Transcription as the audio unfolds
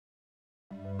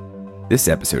This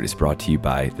episode is brought to you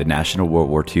by the National World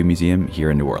War II Museum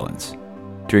here in New Orleans.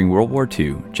 During World War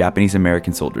II, Japanese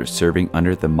American soldiers serving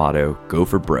under the motto, "Go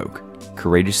for Broke,"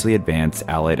 courageously advanced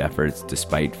Allied efforts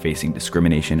despite facing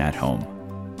discrimination at home.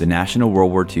 The National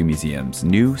World War II Museum's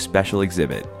new special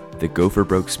exhibit, The Go for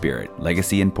Broke Spirit,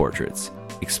 Legacy and Portraits,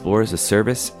 explores the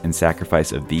service and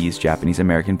sacrifice of these Japanese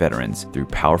American veterans through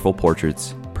powerful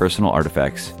portraits, personal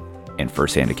artifacts, and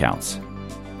first-hand accounts.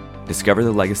 Discover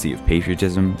the legacy of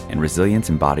patriotism and resilience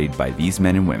embodied by these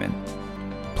men and women.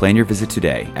 Plan your visit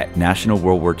today at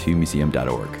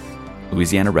nationalworldwar2museum.org.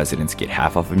 Louisiana residents get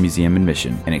half off a museum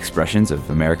admission and Expressions of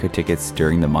America tickets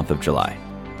during the month of July.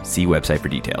 See website for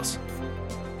details.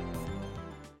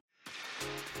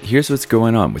 Here's what's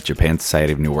going on with Japan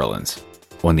Society of New Orleans.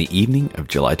 On the evening of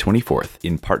July 24th,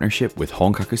 in partnership with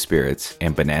Honkaku Spirits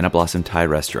and Banana Blossom Thai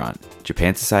Restaurant,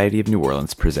 Japan Society of New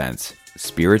Orleans presents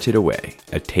Spirited Away,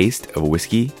 a taste of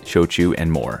whiskey, shochu,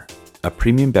 and more. A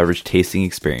premium beverage tasting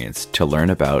experience to learn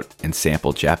about and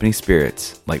sample Japanese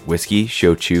spirits like whiskey,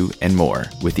 shochu, and more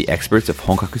with the experts of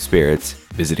Honkaku Spirits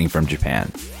visiting from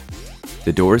Japan.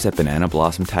 The doors at Banana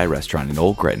Blossom Thai Restaurant in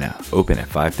Old Gretna open at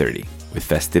 5:30, with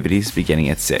festivities beginning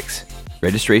at 6.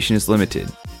 Registration is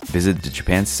limited. Visit the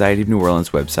Japan Society of New Orleans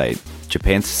website,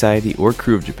 Japan Society or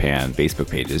Crew of Japan Facebook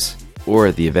pages,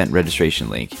 or the event registration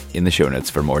link in the show notes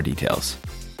for more details.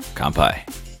 Kanpai.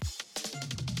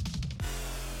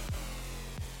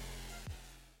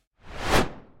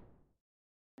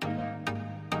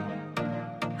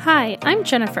 Hi, I'm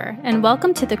Jennifer, and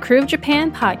welcome to the Crew of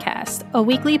Japan podcast, a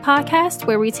weekly podcast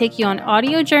where we take you on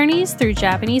audio journeys through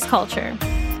Japanese culture.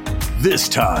 This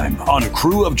time on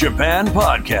Crew of Japan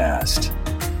podcast.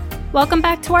 Welcome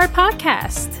back to our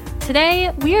podcast.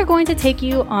 Today, we are going to take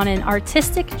you on an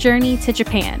artistic journey to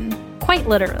Japan, quite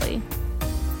literally.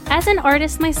 As an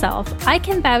artist myself, I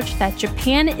can vouch that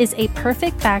Japan is a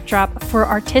perfect backdrop for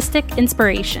artistic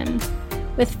inspiration.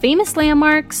 With famous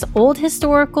landmarks, old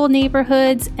historical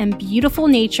neighborhoods, and beautiful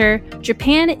nature,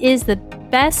 Japan is the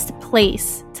best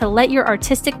place to let your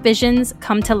artistic visions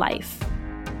come to life.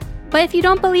 But if you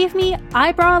don't believe me,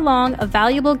 I brought along a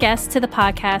valuable guest to the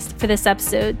podcast for this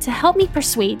episode to help me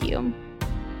persuade you.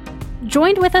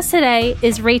 Joined with us today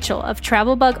is Rachel of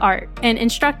Travelbug Art, an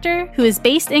instructor who is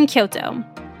based in Kyoto.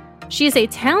 She is a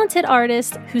talented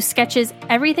artist who sketches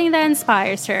everything that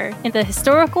inspires her in the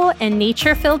historical and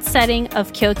nature-filled setting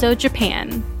of Kyoto,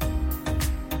 Japan.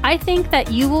 I think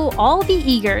that you will all be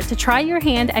eager to try your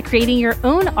hand at creating your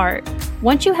own art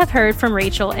once you have heard from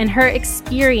Rachel and her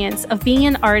experience of being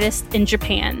an artist in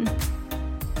Japan.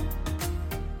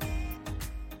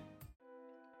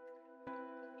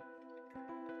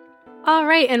 All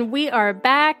right, and we are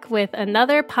back with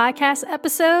another podcast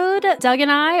episode. Doug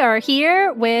and I are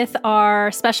here with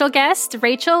our special guest,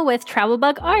 Rachel with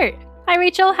Travelbug Art. Hi,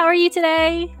 Rachel. How are you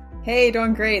today? Hey,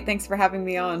 doing great. Thanks for having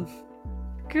me on.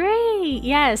 Great.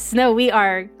 Yes. No, we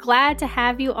are glad to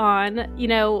have you on. You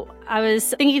know, I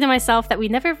was thinking to myself that we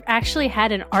never actually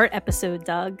had an art episode,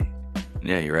 Doug.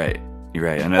 Yeah, you're right. You're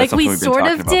right. I know like that's something we we've been sort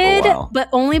talking of about did, for a while. but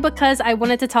only because I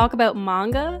wanted to talk about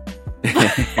manga.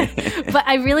 But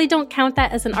I really don't count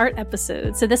that as an art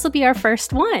episode. So this will be our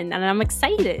first one, and I'm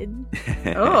excited.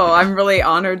 Oh, I'm really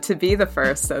honored to be the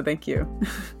first, so thank you.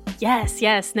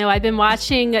 Yes. No, I've been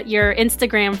watching your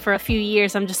Instagram for a few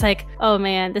years. I'm just like, oh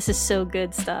man, this is so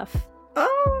good stuff.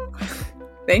 Oh,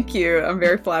 thank you. I'm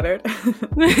very flattered.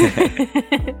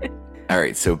 All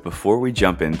right, so before we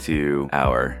jump into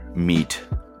our meat,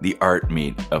 the art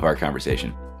meat of our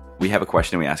conversation, we have a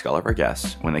question we ask all of our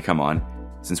guests when they come on.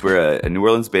 Since we're a New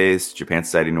Orleans-based Japan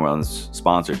Society of New Orleans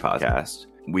sponsored podcast,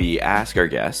 we ask our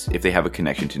guests if they have a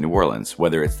connection to New Orleans,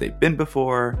 whether it's they've been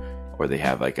before or they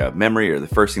have like a memory or the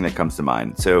first thing that comes to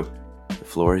mind. So the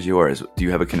floor is yours. Do you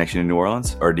have a connection to New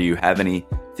Orleans, or do you have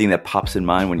anything that pops in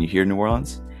mind when you hear New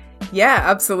Orleans? Yeah,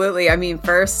 absolutely. I mean,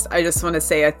 first, I just want to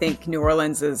say I think New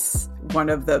Orleans is one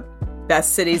of the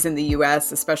best cities in the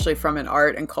U.S., especially from an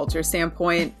art and culture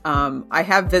standpoint. I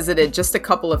have visited just a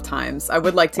couple of times. I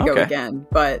would like to go again.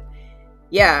 But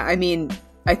yeah, I mean,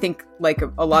 I think like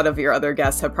a lot of your other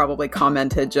guests have probably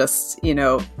commented just, you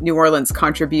know, New Orleans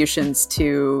contributions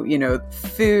to, you know,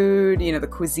 food, you know, the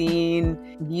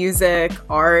cuisine, music,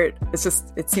 art. It's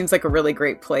just, it seems like a really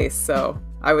great place. So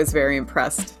I was very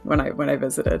impressed when I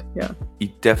visited. Yeah. You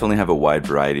definitely have a wide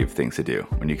variety of things to do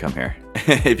when you come here.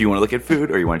 If you want to look at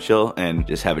food or you want to chill and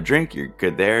just have a drink, you're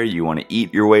good there. You want to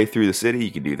eat your way through the city,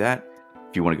 you can do that.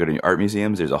 If you want to go to art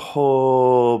museums, there's a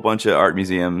whole bunch of art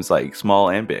museums, like small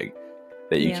and big,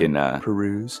 that you can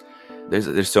peruse.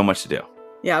 There's so much to do.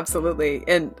 Yeah, absolutely.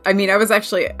 And I mean, I was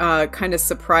actually kind of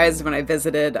surprised when I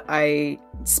visited. I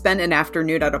spent an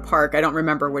afternoon at a park. I don't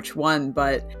remember which one,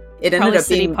 but it ended up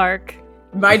City being Park.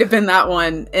 Might have been that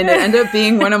one. And it ended up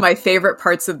being one of my favorite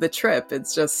parts of the trip.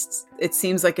 It's just, it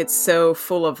seems like it's so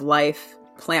full of life,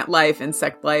 plant life,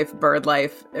 insect life, bird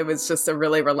life. It was just a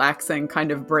really relaxing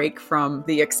kind of break from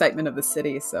the excitement of the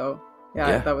city. So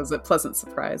yeah. That was a pleasant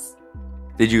surprise.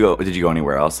 Did you go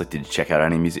anywhere else? Like, did you check out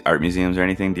any art museums or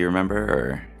anything? Do you remember?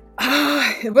 Or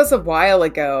it was a while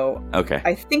ago. Okay.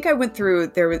 I think I went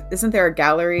through isn't there a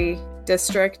gallery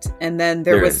district? And then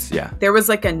there was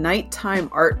like a nighttime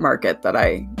art market that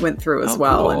I went through as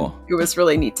well. Cool. And it was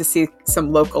really neat to see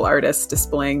some local artists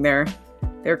displaying their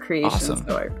creations. Awesome.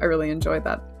 So I really enjoyed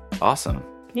that. Awesome.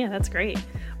 Yeah, that's great.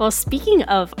 Well, speaking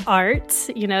of art,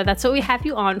 that's what we have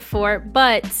you on for.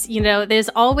 But, there's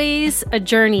always a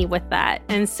journey with that.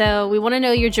 And so we want to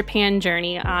know your Japan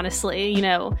journey, honestly.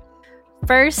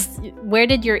 First, where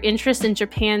did your interest in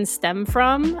Japan stem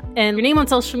from? And your name on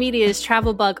social media is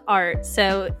Travelbug Art.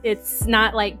 So it's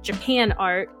not like Japan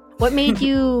art. What made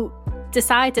you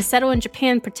decide to settle in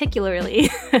Japan particularly?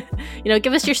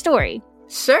 Give us your story.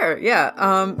 Sure, yeah.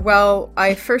 Well,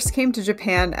 I first came to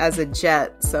Japan as a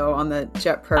JET, so on the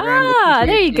JET program.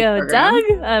 There you go, program. Doug,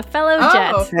 a fellow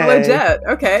JET. Fellow JET.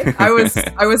 Okay, I was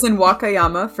in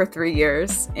Wakayama for 3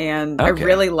 years, and I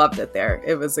really loved it there.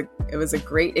 It was a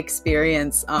great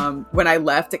experience. When I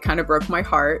left, it kind of broke my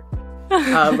heart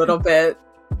a little bit.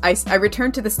 I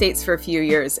returned to the States for a few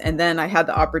years, and then I had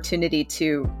the opportunity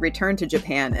to return to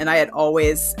Japan, and I had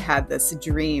always had this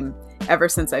dream ever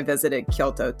since I visited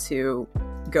Kyoto to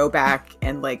go back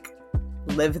and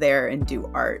live there and do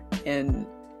art. And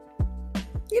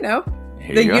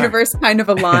the universe kind of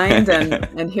aligned,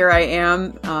 and here I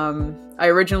am. I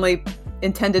originally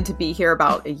intended to be here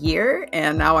about a year,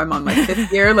 and now I'm on my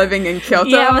 5th year living in Kyoto.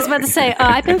 Yeah, I was about to say,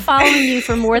 I've been following you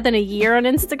for more than a year on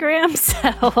Instagram,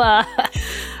 so...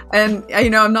 And,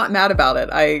 I'm not mad about it.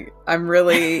 I'm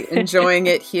really enjoying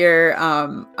it here.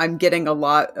 I'm getting a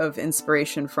lot of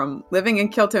inspiration from living in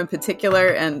Kyoto in particular.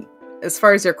 And as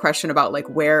far as your question about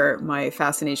where my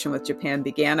fascination with Japan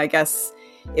began, I guess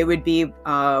it would be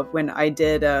when I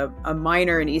did a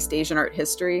minor in East Asian art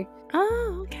history.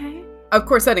 Oh, okay. Of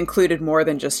course, that included more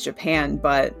than just Japan,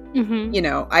 but,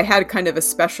 I had kind of a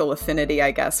special affinity,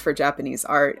 I guess, for Japanese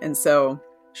art. And so...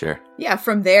 Sure. Yeah,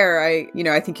 from there, I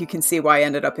think you can see why I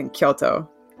ended up in Kyoto,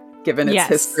 given its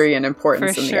history and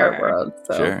importance in the art world.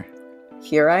 So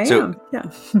here I am. Yeah.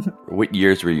 What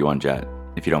years were you on JET,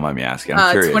 if you don't mind me asking?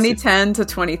 I'm curious. 2010 to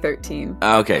 2013.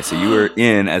 Okay, so you were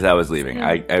in as I was leaving.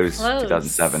 I was close.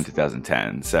 2007,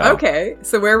 2010. So okay,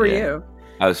 so where were you?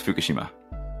 I was Fukushima.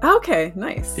 Okay,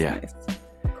 nice. Yeah. Nice.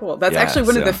 Cool. That's actually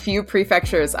one of the few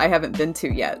prefectures I haven't been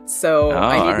to yet. So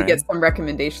I need to get some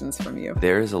recommendations from you.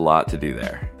 There is a lot to do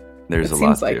there. There's a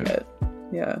lot to do. It.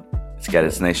 Yeah. It's got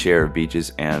its nice share of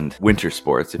beaches and winter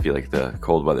sports if you like the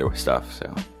cold weather stuff.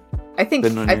 So I think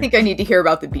I need to hear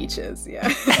about the beaches. Yeah.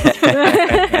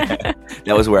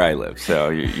 That was where I lived. So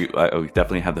I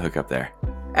definitely have the hookup there.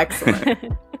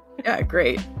 Excellent. Yeah,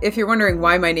 great. If you're wondering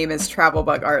why my name is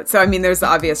Travelbug Art, so there's the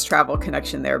obvious travel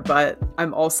connection there, but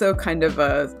I'm also kind of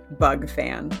a bug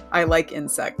fan. I like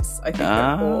insects. I think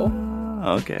they're cool.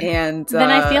 Okay. And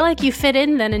then I feel like you fit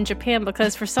in then in Japan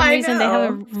because for some reason they have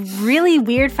a really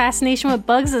weird fascination with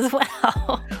bugs as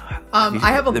well.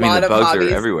 I have a lot of bugs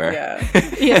hobbies. Are everywhere.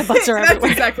 Yeah, bugs are everywhere. That's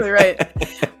exactly right.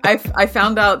 I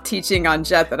found out teaching on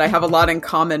JET that I have a lot in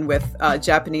common with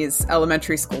Japanese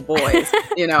elementary school boys.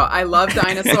 I love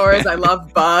dinosaurs. I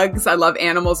love bugs. I love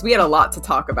animals. We had a lot to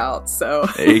talk about. So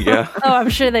there you go. Oh, I'm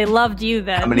sure they loved you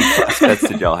then. How many class pets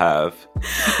did y'all have?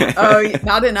 Oh,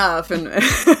 not enough.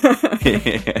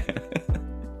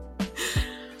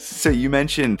 So you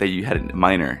mentioned that you had a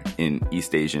minor in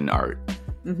East Asian art.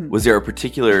 Mm-hmm. Was there a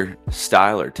particular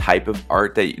style or type of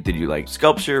art did you like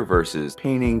sculpture versus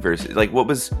painting versus what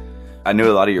was? I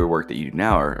know a lot of your work that you do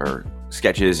now are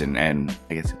sketches and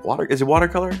I guess is it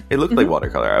watercolor? It looked like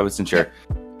watercolor. I wasn't sure,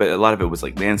 but a lot of it was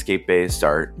landscape based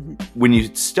art. Mm-hmm. When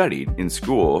you studied in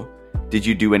school, did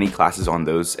you do any classes on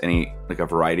those? Any a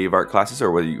variety of art classes, or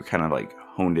were you kind of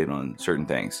honed in on certain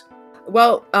things?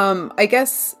 Well, I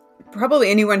guess.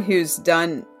 Probably anyone who's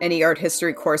done any art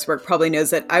history coursework probably knows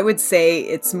that I would say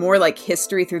it's more like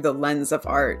history through the lens of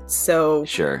art. So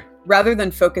sure. Rather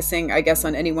than focusing, I guess,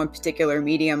 on any one particular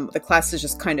medium, the classes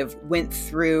just kind of went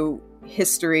through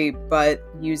history, but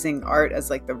using art as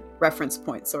the reference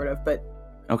point, sort of. But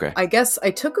okay, I guess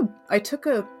I took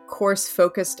a course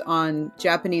focused on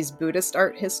Japanese Buddhist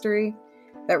art history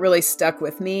that really stuck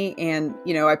with me. And,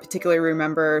 I particularly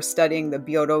remember studying the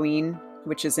Byodo-in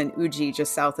which is in Uji,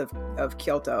 just south of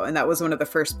Kyoto. And that was one of the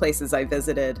first places I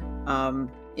visited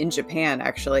in Japan,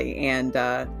 actually. And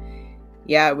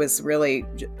it was really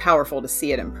powerful to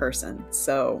see it in person.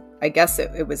 So I guess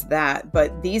it was that.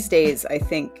 But these days, I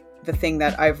think the thing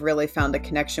that I've really found a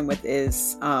connection with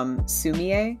is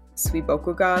sumie,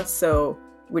 suibokuga,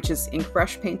 which is ink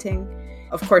brush painting.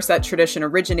 Of course, that tradition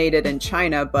originated in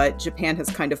China, but Japan has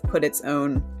kind of put its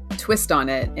own twist on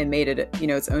it and made it,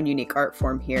 its own unique art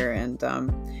form here. And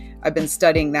I've been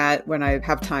studying that when I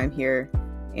have time here,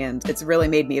 and it's really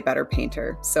made me a better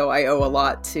painter. So I owe a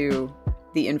lot to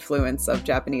the influence of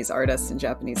Japanese artists and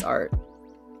Japanese art.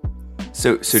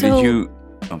 So did you?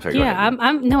 I'm sorry. Yeah,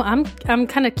 I'm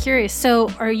kind of curious. So,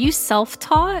 are you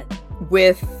self-taught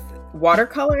with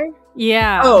watercolor?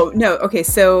 Yeah. Oh, no. Okay.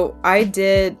 So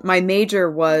my major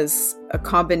was a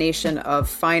combination of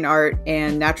fine art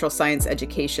and natural science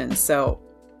education. So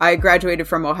I graduated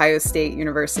from Ohio State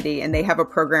University, and they have a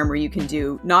program where you can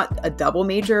do not a double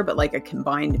major, but like a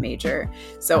combined major.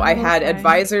 So I had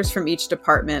advisors from each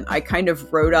department. I kind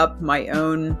of wrote up my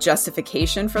own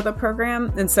justification for the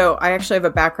program. And so I actually have a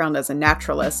background as a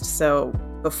naturalist. So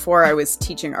before I was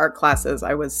teaching art classes,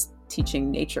 I was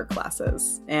teaching nature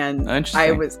classes. And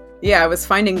I was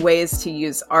finding ways to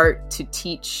use art to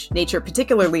teach nature,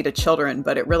 particularly to children,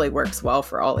 but it really works well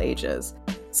for all ages.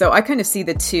 So I kind of see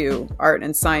the two, art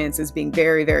and science, as being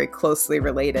very, very closely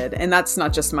related. And that's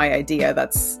not just my idea.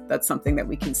 That's something that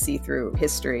we can see through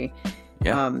history.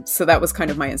 Yeah. So that was kind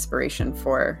of my inspiration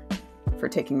for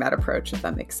taking that approach, if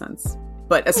that makes sense.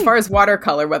 But as far as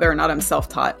watercolor, whether or not I'm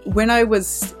self-taught, when I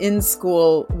was in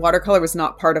school, watercolor was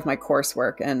not part of my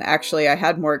coursework. And actually, I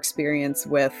had more experience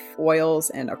with oils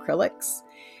and acrylics.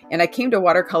 And I came to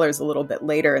watercolors a little bit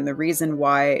later. And the reason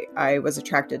why I was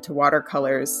attracted to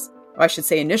watercolors, I should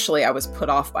say initially, I was put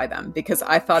off by them because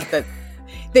I thought that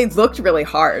they looked really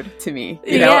hard to me.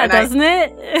 Doesn't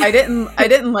it? I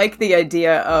didn't like the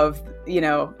idea of,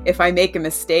 if I make a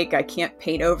mistake, I can't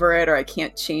paint over it or I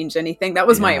can't change anything. That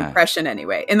was my impression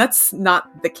anyway. And that's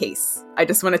not the case. I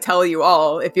just want to tell you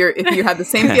all, if you have the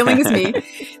same feeling as me,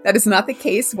 that is not the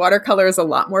case. Watercolor is a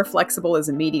lot more flexible as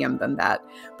a medium than that.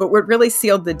 But what really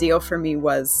sealed the deal for me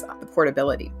was the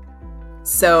portability.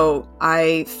 So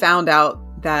I found out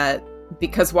that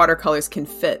because watercolors can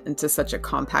fit into such a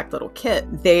compact little kit,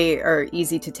 they are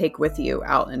easy to take with you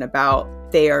out and about.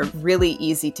 They are really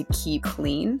easy to keep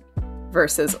clean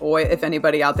versus oil. If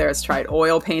anybody out there has tried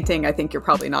oil painting, I think you're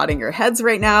probably nodding your heads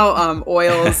right now.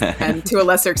 Oils and to a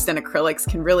lesser extent acrylics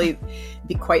can really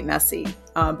be quite messy.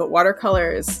 But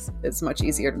watercolor is much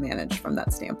easier to manage from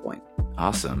that standpoint.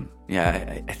 Awesome.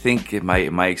 Yeah, I think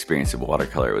my experience of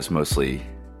watercolor was mostly,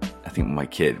 I think my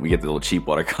kid, we get the little cheap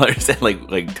watercolors at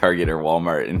like Target or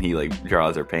Walmart, and he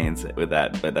draws or paints with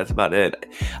that. But that's about it.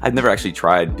 I've never actually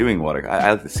tried doing watercolor.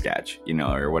 I like to sketch,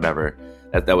 or whatever.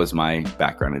 That was my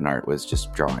background in art, was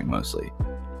just drawing mostly.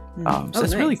 So that's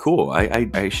nice. Really cool.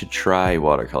 I should try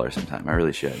watercolor sometime. I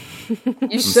really should.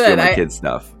 You should. My kid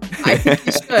stuff. I think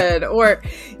you should. Or,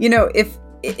 if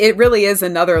it really is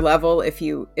another level if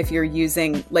you're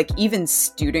using even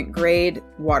student grade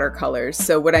watercolors.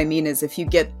 So what I mean is if you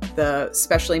get the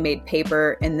specially made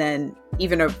paper and then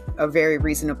even a very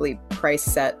reasonably priced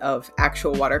set of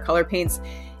actual watercolor paints,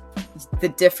 the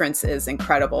difference is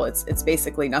incredible. It's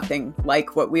basically nothing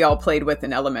like what we all played with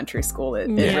in elementary school. It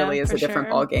really is a different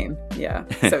ball game. Yeah.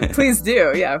 So please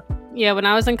do. Yeah. Yeah. When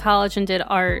I was in college and did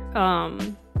art,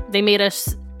 they made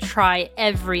us try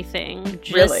everything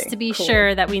just to be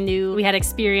sure that we knew we had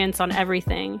experience on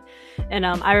everything. And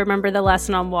I remember the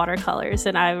lesson on watercolors,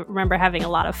 and I remember having a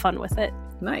lot of fun with it.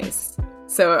 Nice.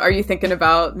 So are you thinking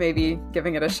about maybe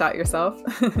giving it a shot yourself?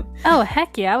 Oh,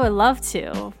 heck yeah. I would love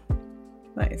to.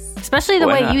 Nice. Especially the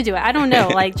way you do it. I don't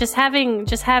know. Just having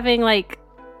the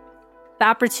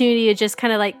opportunity to just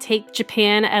kind of take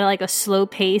Japan at a slow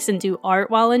pace and do art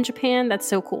while in Japan. That's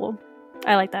so cool.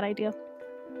 I like that idea.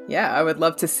 Yeah, I would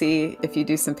love to see if you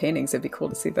do some paintings. It'd be cool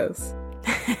to see those.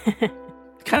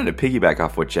 Kind of to piggyback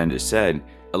off what Jen just said,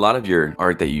 a lot of your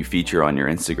art that you feature on your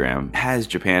Instagram has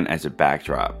Japan as a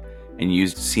backdrop, and you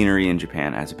use scenery in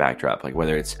Japan as a backdrop,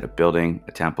 whether it's a building,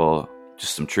 a temple,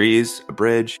 just some trees, a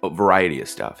bridge, a variety of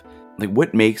stuff.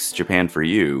 What makes Japan for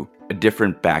you a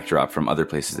different backdrop from other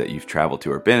places that you've traveled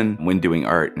to or been when doing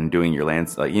art and doing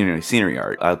your scenery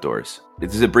art outdoors?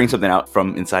 Does it bring something out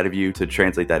from inside of you to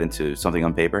translate that into something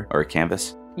on paper or a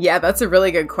canvas? Yeah, that's a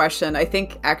really good question. I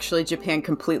think actually Japan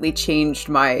completely changed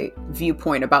my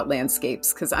viewpoint about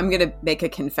landscapes, because I'm going to make a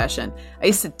confession. I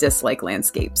used to dislike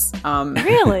landscapes.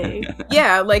 Really?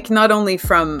 Yeah, not only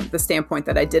from the standpoint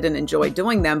that I didn't enjoy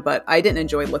doing them, but I didn't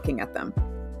enjoy looking at them.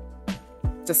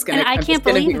 just gonna, and I I'm can't just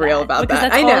gonna believe be real that, about because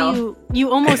that. that's I know. all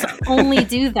you almost only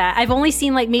do that. I've only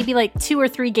seen like maybe like 2 or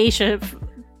 3 geisha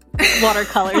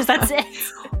watercolors. That's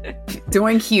it.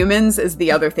 Doing humans is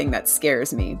the other thing that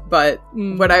scares me. But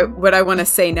what I want to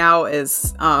say now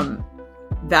is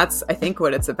that's, I think,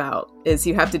 what it's about, is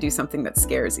you have to do something that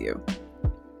scares you.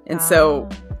 And so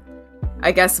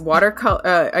I guess what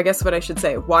I should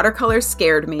say, watercolors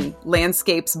scared me,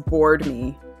 landscapes bored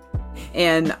me.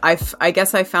 And I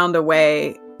guess I found a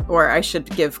way, or I should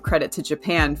give credit to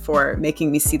Japan for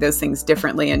making me see those things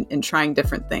differently and trying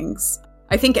different things.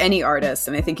 I think any artist,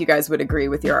 and I think you guys would agree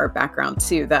with your art background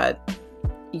too, that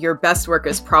your best work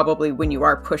is probably when you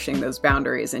are pushing those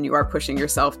boundaries and you are pushing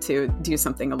yourself to do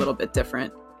something a little bit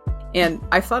different. And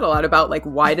I've thought a lot about, like,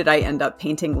 why did I end up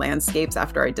painting landscapes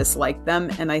after I disliked them?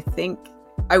 And I think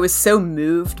I was so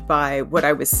moved by what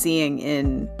I was seeing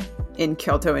in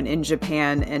Kyoto and in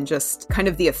Japan, and just kind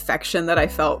of the affection that I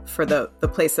felt for the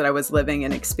place that I was living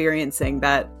and experiencing,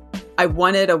 that I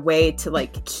wanted a way to,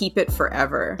 like, keep it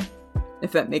forever,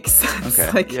 if that makes sense.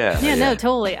 Okay. Like, Yeah, no,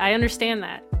 totally. I understand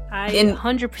that. I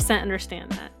 100%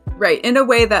 understand that. Right. In a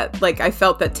way that, like, I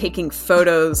felt that taking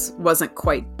photos wasn't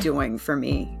quite doing for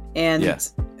me. And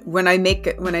when I make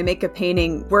a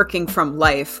painting working from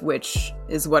life, which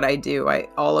is what I do,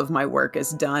 all of my work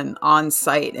is done on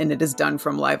site and it is done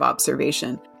from live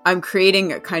observation. I'm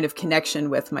creating a kind of connection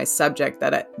with my subject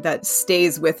that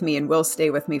stays with me and will stay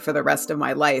with me for the rest of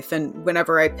my life. And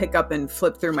whenever I pick up and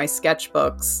flip through my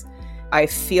sketchbooks, I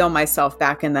feel myself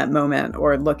back in that moment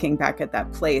or looking back at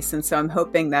that place. And so I'm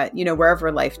hoping that,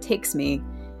 wherever life takes me,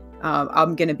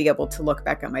 I'm going to be able to look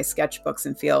back at my sketchbooks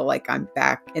and feel like I'm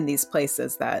back in these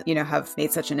places that, have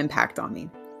made such an impact on me.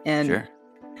 And Sure.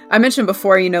 I mentioned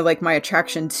before, like, my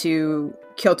attraction to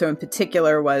Kyoto in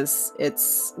particular was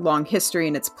its long history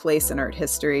and its place in art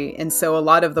history. And so a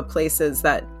lot of the places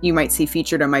that you might see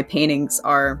featured in my paintings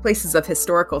are places of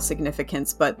historical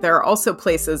significance, but there are also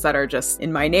places that are just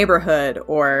in my neighborhood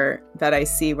or that I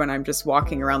see when I'm just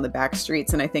walking around the back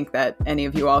streets. And I think that any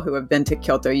of you all who have been to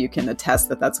Kyoto, you can attest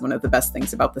that that's one of the best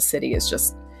things about the city, is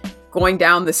just going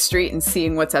down the street and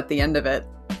seeing what's at the end of it,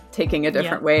 taking a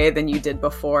different way than you did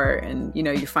before. And,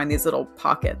 you find these little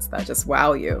pockets that just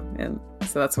wow you. And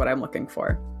so that's what I'm looking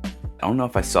for. I don't know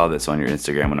if I saw this on your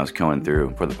Instagram when I was going through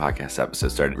before the podcast episode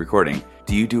started recording.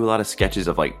 Do you do a lot of sketches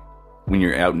of, like, when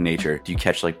you're out in nature, do you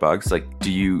catch, like, bugs? Like,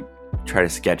 do you try to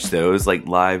sketch those, like,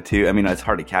 live too? I mean, it's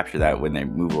hard to capture that when they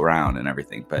move around and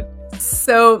everything, but...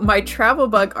 So my travel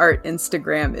bug art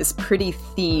Instagram is pretty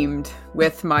themed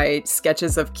with my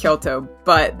sketches of Kyoto,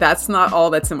 but that's not all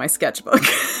that's in my sketchbook.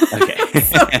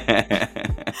 Okay.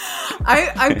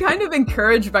 I'm kind of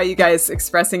encouraged by you guys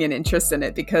expressing an interest in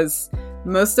it, because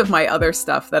most of my other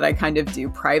stuff that I kind of do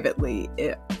privately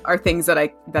are things that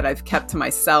I've kept to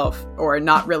myself, or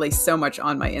not really so much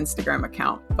on my Instagram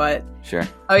account. But Sure.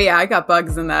 Oh yeah, I got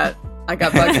bugs in that.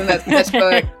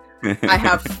 Sketchbook. I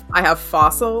have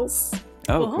fossils.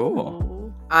 Oh,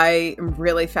 cool. I am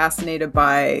really fascinated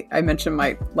by, I mentioned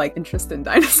my, like, interest in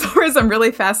dinosaurs. I'm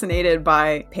really fascinated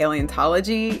by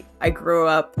paleontology. I grew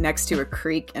up next to a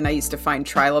creek and I used to find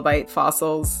trilobite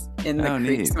fossils in the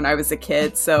creeks when I was a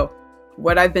kid. So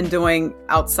what I've been doing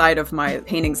outside of my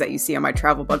paintings that you see on my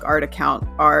Travel Bug art account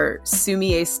are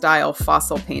Sumie style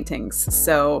fossil paintings.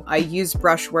 So I use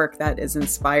brushwork that is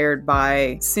inspired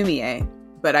by Sumie,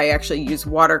 but I actually use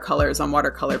watercolors on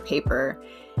watercolor paper.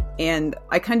 And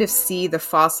I kind of see the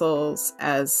fossils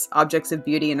as objects of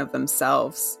beauty in of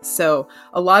themselves. So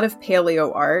a lot of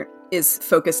paleo art is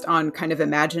focused on kind of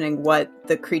imagining what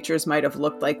the creatures might have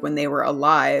looked like when they were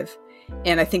alive.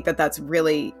 And I think that that's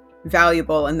really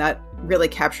valuable, and that really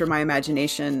captured my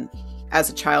imagination as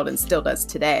a child and still does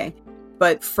today.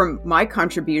 But from my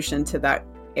contribution to that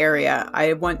area,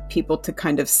 I want people to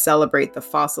kind of celebrate the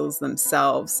fossils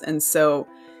themselves. And so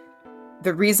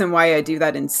the reason why I do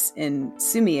that in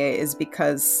Sumie is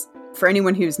because, for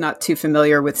anyone who's not too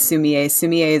familiar with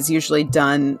Sumie is usually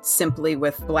done simply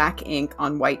with black ink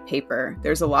on white paper.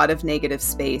 There's a lot of negative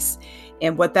space.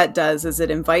 And what that does is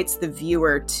it invites the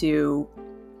viewer to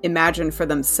imagine for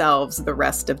themselves the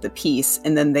rest of the piece,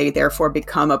 and then they therefore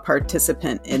become a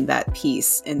participant in that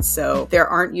piece. And so there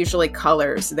aren't usually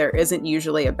colors. There isn't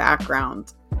usually a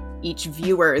background. Each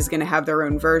viewer is going to have their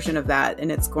own version of that,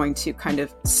 and it's going to kind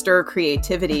of stir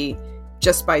creativity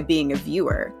just by being a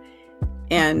viewer.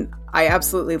 And I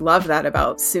absolutely love that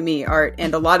about Sumie art,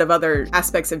 and a lot of other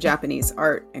aspects of Japanese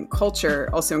art and culture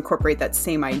also incorporate that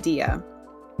same idea.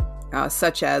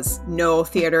 such as No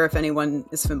Theater, if anyone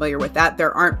is familiar with that.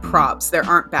 There aren't props, there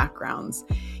aren't backgrounds.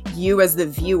 You as the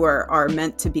viewer are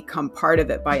meant to become part of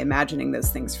it by imagining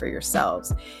those things for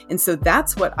yourselves. And so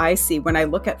that's what I see when I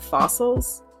look at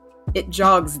fossils. It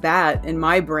jogs that in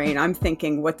my brain. I'm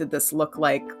thinking, what did this look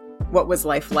like? What was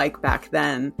life like back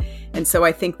then? And so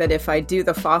I think that if I do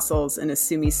the fossils in a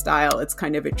Sumi style, it's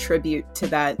kind of a tribute to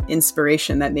that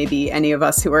inspiration that maybe any of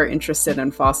us who are interested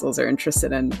in fossils or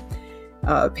interested in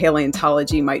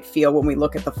paleontology might feel when we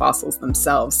look at the fossils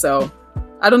themselves. So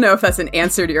I don't know if that's an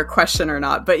answer to your question or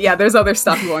not, but yeah, there's other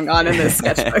stuff going on in those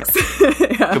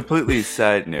sketchbooks. Yeah. Completely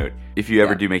side note, if you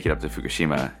ever do make it up to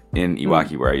Fukushima, in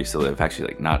Iwaki, where I used to live, actually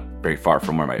like not very far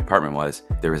from where my apartment was,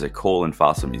 there was a coal and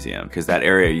fossil museum, because that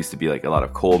area used to be like a lot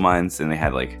of coal mines, and they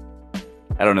had like,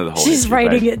 I don't know the whole She's history,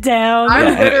 writing it down.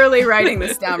 I'm literally writing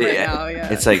this down right now.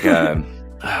 Yeah. It's like,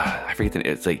 I forget the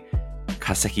name. It's like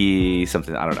Kaseki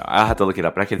something. I don't know. I'll have to look it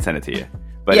up, but I can send it to you.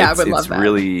 But yeah, I would love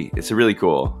that. It's really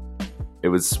cool. It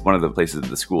was one of the places that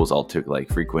the schools all took like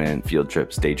frequent field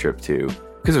trips, day trip to,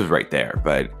 because it was right there.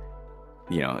 But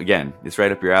you know, again, it's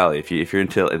right up your alley if you're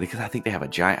into, because I think they have a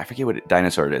giant, I forget what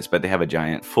dinosaur it is, but they have a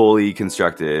giant, fully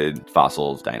constructed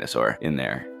fossil dinosaur in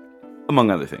there,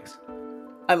 among other things.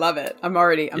 I love it. I'm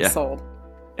sold.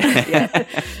 Yeah.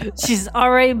 She's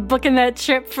already booking that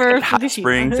trip for hot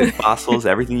springs and fossils,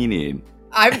 everything you need.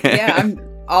 I'm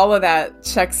all of that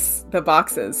checks the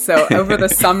boxes. So over the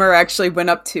summer, I actually went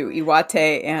up to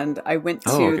Iwate, and I went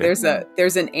to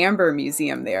there's an amber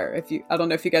museum there. I don't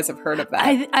know if you guys have heard of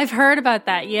that. I've heard about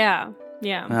that. Yeah.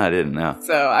 No, I didn't know.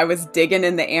 So I was digging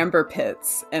in the amber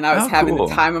pits, and I was having the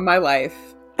time of my life.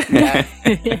 Yeah.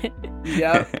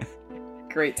 Yep.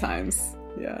 Great times.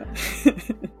 Yeah.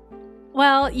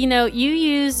 Well, you know, you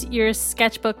use your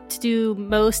sketchbook to do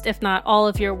most, if not all,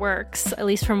 of your works, at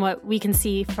least from what we can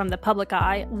see from the public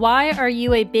eye. Why are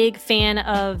you a big fan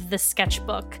of the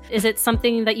sketchbook? Is it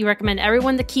something that you recommend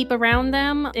everyone to keep around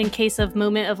them in case of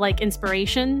moment of like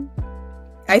inspiration?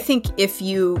 I think if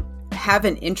you have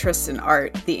an interest in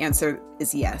art, the answer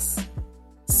is yes.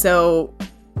 So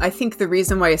I think the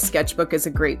reason why a sketchbook is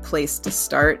a great place to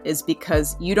start is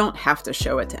because you don't have to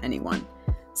show it to anyone.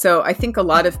 So I think a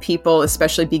lot of people,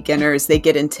 especially beginners, they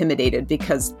get intimidated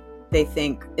because they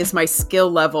think, is my skill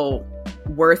level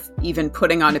worth even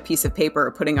putting on a piece of paper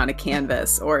or putting on a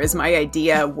canvas? Or is my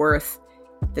idea worth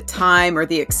the time or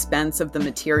the expense of the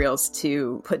materials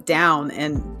to put down?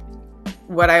 And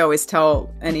what I always tell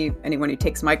anyone who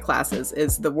takes my classes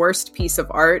is the worst piece of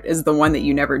art is the one that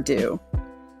you never do.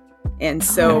 And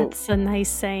so that's a nice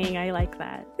saying. I like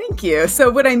that. Thank you. So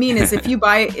what I mean is if you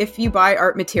buy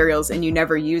art materials and you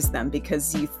never use them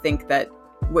because you think that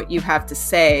what you have to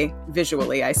say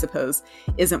visually, I suppose,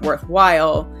 isn't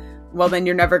worthwhile, well, then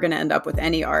you're never going to end up with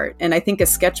any art. And I think a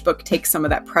sketchbook takes some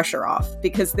of that pressure off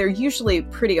because they're usually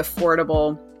pretty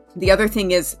affordable. The other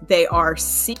thing is they are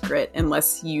secret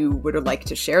unless you would like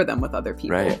to share them with other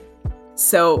people. Right.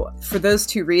 So for those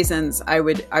two reasons, I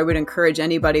would encourage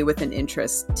anybody with an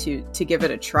interest to give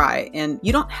it a try. And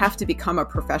you don't have to become a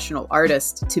professional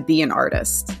artist to be an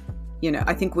artist. You know,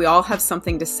 I think we all have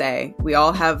something to say. We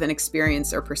all have an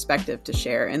experience or perspective to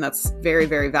share, and that's very,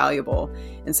 very valuable.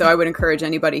 And so I would encourage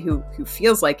anybody who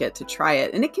feels like it to try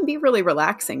it. And it can be really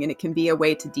relaxing, and it can be a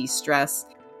way to de-stress.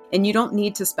 And you don't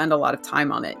need to spend a lot of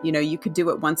time on it. You know, you could do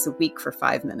it once a week for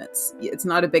 5 minutes. It's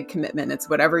not a big commitment. It's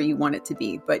whatever you want it to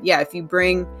be. But yeah, if you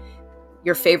bring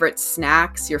your favorite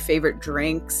snacks, your favorite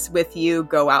drinks with you,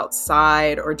 go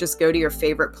outside or just go to your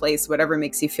favorite place, whatever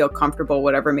makes you feel comfortable,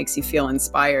 whatever makes you feel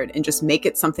inspired, and just make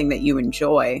it something that you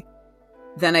enjoy,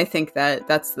 then I think that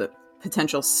that's the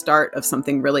potential start of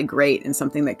something really great and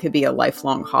something that could be a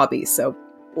lifelong hobby. So,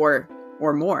 or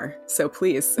more. So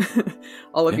please,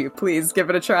 all of you, please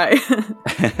give it a try.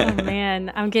 Oh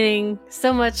man, I'm getting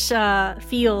so much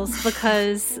feels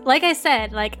because, like I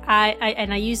said, like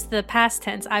I used the past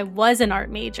tense. I was an art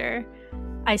major.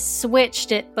 I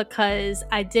switched it because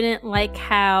I didn't like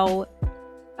how,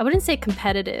 I wouldn't say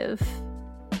competitive.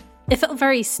 It felt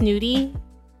very snooty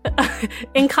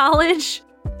in college.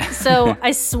 So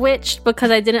I switched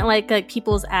because I didn't like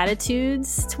people's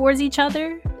attitudes towards each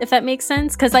other, if that makes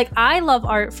sense. Because like I love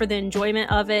art for the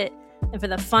enjoyment of it and for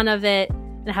the fun of it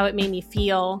and how it made me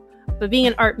feel. But being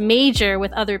an art major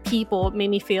with other people made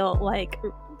me feel like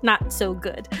not so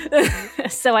good.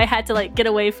 So I had to like get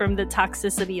away from the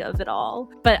toxicity of it all.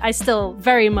 But I still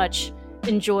very much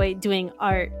enjoy doing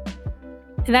art.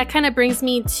 And that kind of brings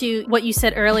me to what you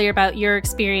said earlier about your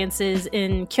experiences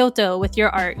in Kyoto with your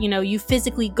art. You know, you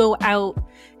physically go out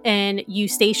and you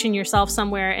station yourself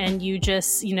somewhere and you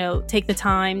just, you know, take the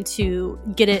time to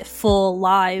get it full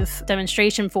live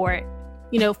demonstration for it.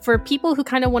 for people who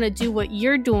kind of want to do what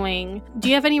you're doing, do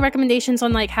you have any recommendations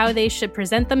on like how they should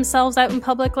present themselves out in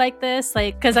public like this?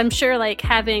 Like, because I'm sure like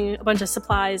having a bunch of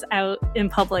supplies out in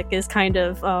public is kind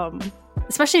of,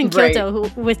 especially in Kyoto,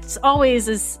 which always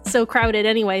is so crowded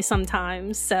anyway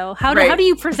sometimes. So how do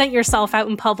you present yourself out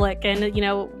in public, and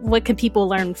what can people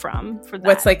learn from for that?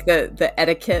 What's like the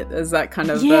etiquette? Is that kind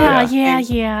of yeah.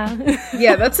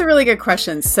 Yeah, that's a really good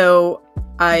question. So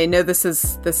I know this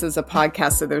is a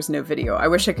podcast, so there's no video. I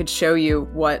wish I could show you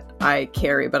what I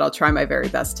carry, but I'll try my very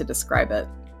best to describe it.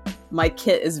 My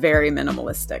kit is very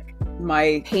minimalistic.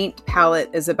 My paint palette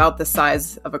is about the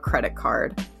size of a credit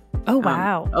card. Oh,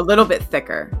 wow. A little bit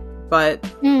thicker, but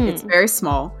it's very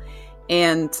small.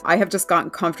 And I have just gotten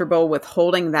comfortable with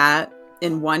holding that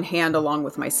in one hand along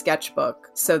with my sketchbook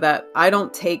so that I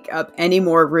don't take up any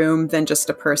more room than just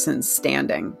a person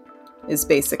standing is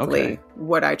basically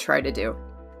what I try to do.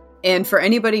 And for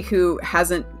anybody who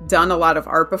hasn't done a lot of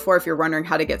art before, if you're wondering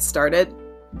how to get started,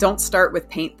 don't start with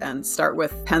paint then. Start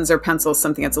with pens or pencils,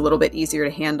 something that's a little bit easier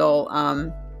to handle.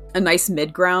 A nice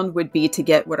mid-ground would be to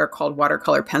get what are called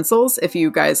watercolor pencils. If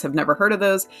you guys have never heard of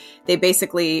those, they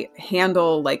basically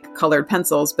handle like colored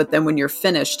pencils, but then when you're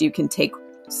finished, you can take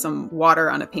some water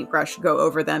on a paintbrush, go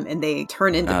over them, and they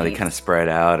turn into paint. They kind of spread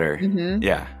out or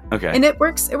yeah. Okay. And it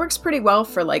works pretty well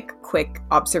for like quick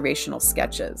observational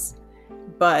sketches.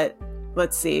 But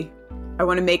let's see. I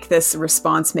want to make this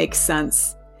response make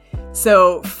sense.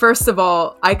 So first of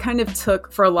all, I kind of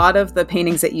took, for a lot of the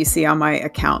paintings that you see on my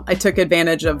account, I took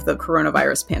advantage of the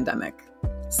coronavirus pandemic.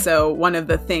 So one of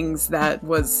the things that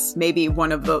was maybe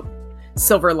one of the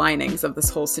silver linings of this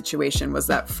whole situation was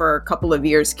that for a couple of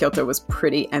years, Kyoto was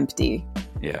pretty empty.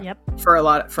 Yeah. Yep. For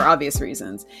obvious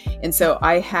reasons. And so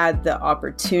I had the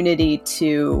opportunity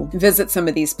to visit some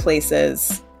of these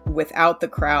places without the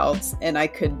crowds, and I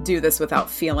could do this without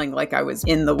feeling like I was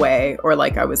in the way or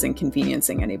like I was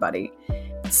inconveniencing anybody.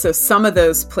 So some of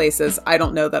those places, I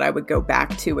don't know that I would go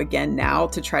back to again now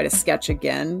to try to sketch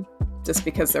again, just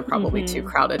because they're probably too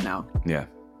crowded now. Yeah.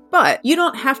 But you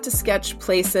don't have to sketch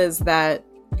places that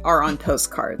are on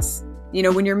postcards.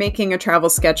 When you're making a travel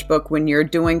sketchbook, when you're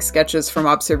doing sketches from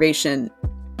observation,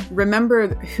 remember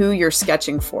who you're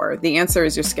sketching for. The answer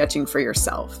is you're sketching for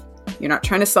yourself. You're not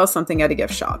trying to sell something at a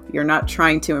gift shop. You're not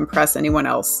trying to impress anyone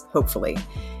else, hopefully.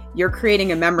 You're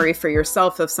creating a memory for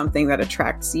yourself of something that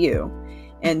attracts you.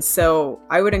 And so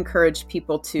I would encourage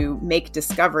people to make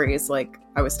discoveries like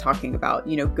I was talking about,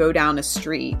 go down a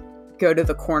street, go to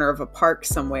the corner of a park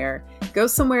somewhere, go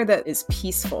somewhere that is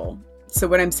peaceful. So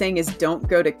what I'm saying is don't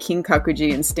go to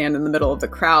Kinkakuji and stand in the middle of the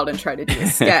crowd and try to do a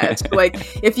sketch.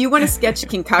 Like if you want to sketch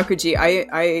Kinkakuji,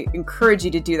 I encourage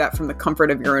you to do that from the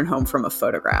comfort of your own home from a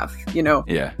photograph,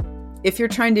 Yeah. If you're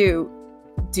trying to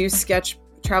do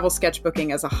travel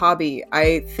sketchbooking as a hobby,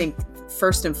 I think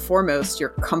first and foremost, your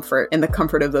comfort and the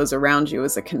comfort of those around you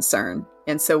is a concern.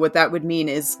 And so what that would mean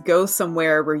is go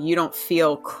somewhere where you don't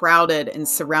feel crowded and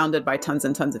surrounded by tons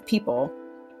and tons of people.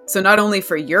 So not only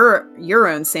for your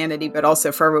own sanity, but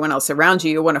also for everyone else around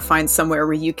you, you want to find somewhere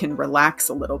where you can relax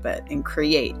a little bit and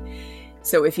create.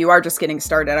 So if you are just getting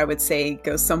started, I would say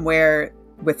go somewhere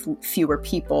with fewer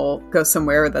people, go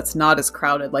somewhere that's not as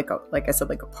crowded, like I said,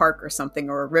 like a park or something,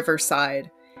 or a riverside,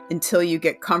 until you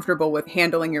get comfortable with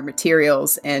handling your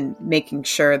materials and making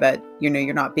sure that,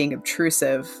 you're not being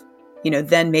obtrusive.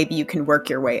 Then maybe you can work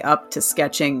your way up to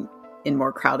sketching in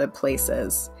more crowded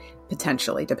places,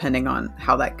 potentially, depending on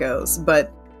how that goes.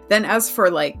 But then as for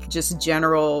like just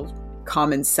general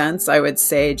common sense, I would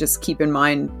say just keep in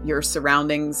mind your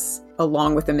surroundings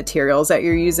along with the materials that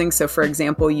you're using. So for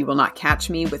example, you will not catch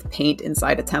me with paint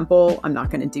inside a temple. I'm not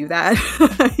going to do that.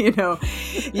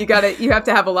 You have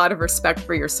to have a lot of respect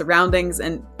for your surroundings.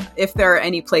 And if there are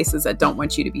any places that don't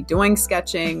want you to be doing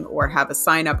sketching or have a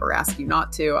sign up or ask you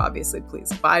not to, obviously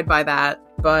please abide by that.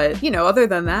 But, other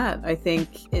than that, I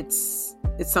think it's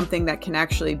something that can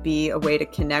actually be a way to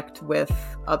connect with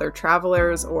other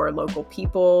travelers or local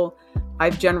people.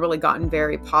 I've generally gotten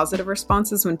very positive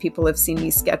responses when people have seen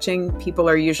me sketching. People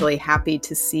are usually happy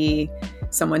to see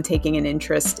someone taking an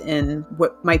interest in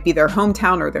what might be their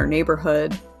hometown or their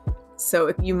neighborhood.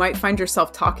 So you might find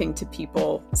yourself talking to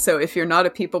people. So if you're not a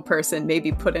people person,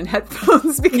 maybe put in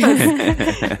headphones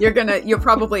because you'll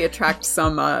probably attract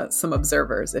some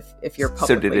observers if you're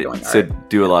publicly doing art. So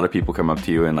do a lot of people come up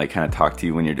to you and like kind of talk to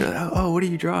you when you're doing, oh, what are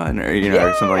you drawing? Or,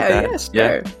 or something like that? Yeah,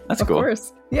 sure. That's of cool. Of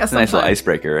course. Yeah, it's a nice little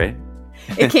icebreaker, right?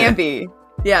 It can be.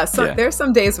 Yeah, there's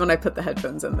some days when I put the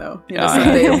headphones in though.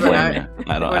 Some days when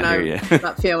I'm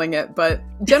not feeling it. But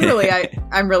generally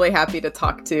I'm really happy to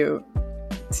talk to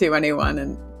anyone.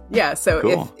 And so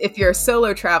cool. if you're a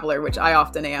solo traveler, which I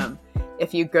often am,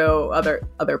 if you go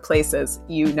other places,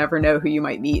 you never know who you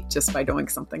might meet just by doing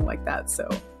something like that. So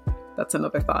that's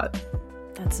another thought.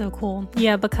 That's so cool.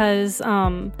 Yeah, because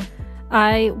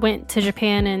I went to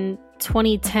Japan in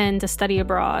 2010 to study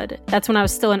abroad. That's when I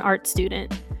was still an art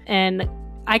student. And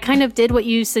I kind of did what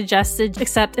you suggested,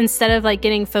 except instead of like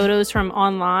getting photos from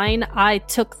online, I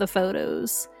took the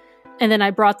photos and then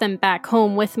I brought them back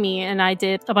home with me. And I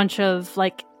did a bunch of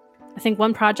like, I think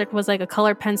one project was like a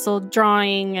color pencil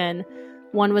drawing, and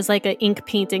one was like an ink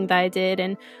painting that I did.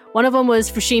 And one of them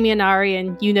was Fushimi Inari,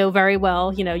 and you know very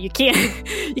well, you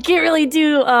can't really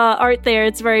do art there.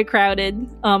 It's very crowded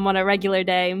on a regular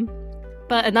day.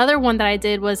 But another one that I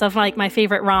did was of like my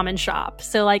favorite ramen shop.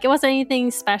 So like it wasn't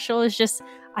anything special. It's just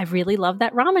I really love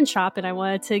that ramen shop and I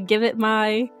wanted to give it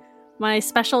my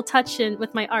special touch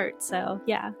with my art. So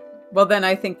yeah. Well, then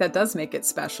I think that does make it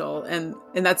special. And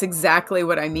that's exactly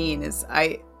what I mean is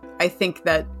I think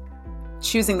that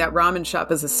choosing that ramen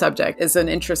shop as a subject is an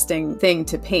interesting thing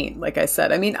to paint. Like I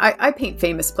said, I mean, I paint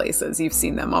famous places. You've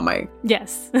seen them on my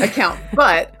account,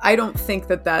 but I don't think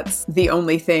that that's the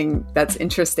only thing that's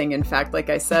interesting. In fact, like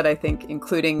I said, I think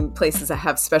including places that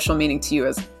have special meaning to you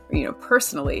as,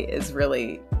 personally is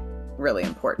really, really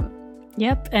important.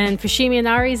 Yep. And Fushimi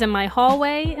Inari is in my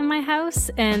hallway in my house,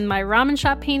 and my ramen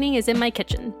shop painting is in my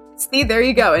kitchen. See, there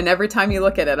you go. And every time you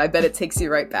look at it, I bet it takes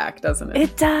you right back, doesn't it?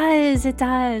 It does.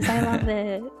 I love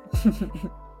it.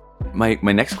 My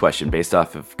next question, based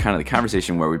off of kind of the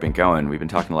conversation where we've been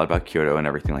talking a lot about Kyoto and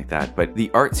everything like that, but the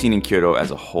art scene in Kyoto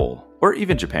as a whole, or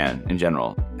even Japan in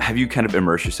general, have you kind of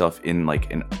immersed yourself in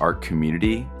like an art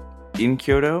community in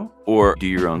Kyoto, or do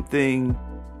your own thing,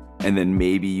 and then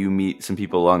maybe you meet some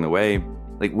people along the way?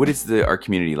 Like, what is the art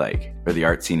community like, or the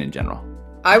art scene in general?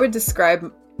 I would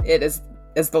describe it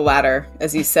as the latter,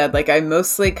 as you said. Like, I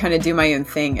mostly kind of do my own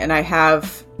thing, and I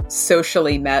have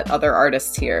socially met other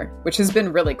artists here, which has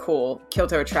been really cool.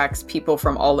 Kyoto attracts people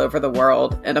from all over the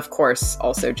world, and of course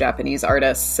also Japanese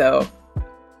artists. So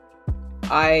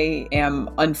I am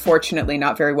unfortunately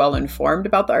not very well informed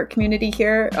about the art community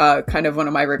here, kind of one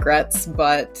of my regrets,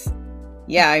 but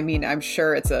yeah, I mean, I'm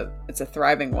sure it's a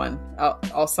thriving one.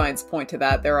 All signs point to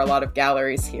that. There are a lot of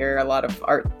galleries here, a lot of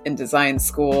art and design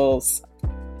schools.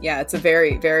 Yeah, it's a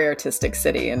very, very artistic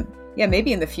city. And yeah,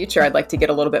 maybe in the future, I'd like to get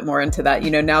a little bit more into that.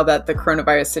 Now that the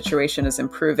coronavirus situation is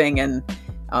improving and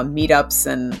meetups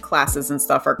and classes and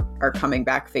stuff are coming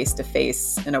back face to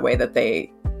face in a way that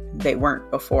they weren't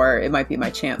before, it might be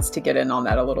my chance to get in on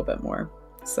that a little bit more.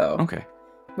 So, okay.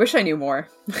 Wish I knew more.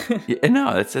 Yeah,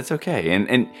 no, that's okay.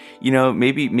 And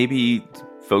maybe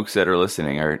folks that are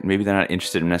listening are maybe they're not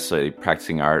interested in necessarily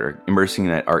practicing art or immersing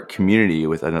in that art community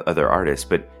with other artists,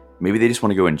 but maybe they just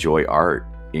want to go enjoy art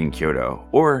in Kyoto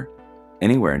or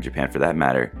anywhere in Japan for that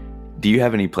matter. Do you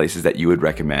have any places that you would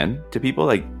recommend to people,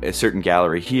 like a certain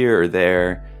gallery here or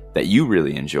there that you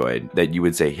really enjoyed, that you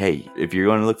would say, hey, if you're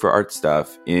going to look for art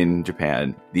stuff in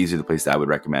Japan, these are the places I would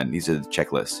recommend. These are the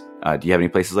checklists. Do you have any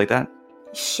places like that?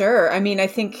 Sure. I mean, I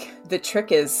think the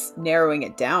trick is narrowing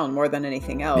it down more than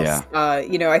anything else. Yeah.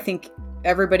 I think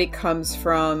everybody comes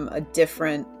from a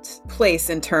different place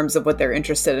in terms of what they're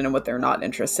interested in and what they're not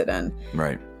interested in.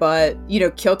 Right. But,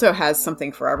 Kyoto has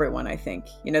something for everyone, I think.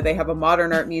 They have a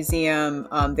modern art museum.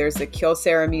 There's the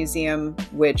Kyocera Museum,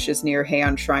 which is near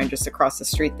Heian Shrine, just across the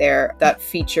street there, that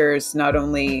features not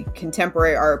only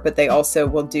contemporary art, but they also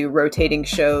will do rotating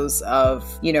shows of,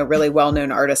 really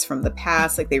well-known artists from the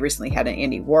past. Like they recently had an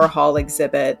Andy Warhol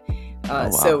exhibit. Wow.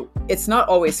 So it's not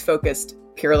always focused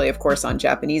purely, of course, on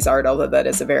Japanese art, although that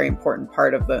is a very important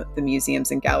part of the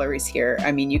museums and galleries here.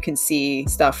 I mean, you can see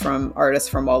stuff from artists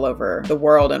from all over the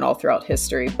world and all throughout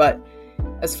history. But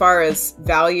as far as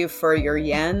value for your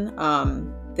yen,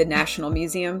 the national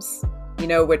museums,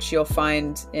 which you'll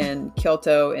find in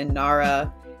Kyoto, in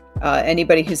Nara,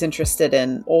 anybody who's interested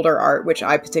in older art, which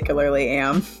I particularly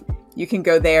am, you can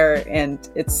go there, and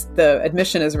the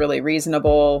admission is really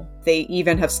reasonable. They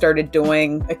even have started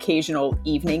doing occasional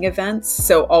evening events.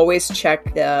 So always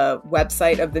check the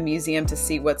website of the museum to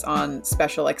see what's on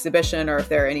special exhibition or if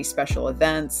there are any special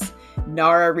events.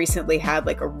 Nara recently had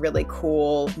like a really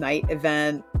cool night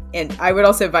event. And I would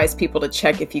also advise people to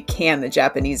check, if you can, the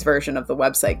Japanese version of the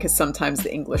website, because sometimes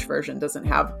the English version doesn't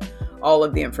have all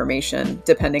of the information.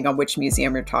 Depending on which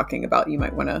museum you're talking about, you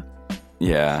might want to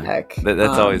check.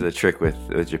 That's always the trick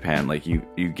with Japan. Like you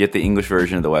get the English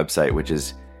version of the website, which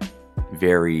is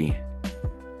very...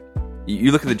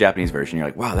 You look at the Japanese version, you're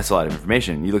like, wow, that's a lot of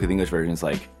information. You look at the English version, it's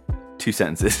like 2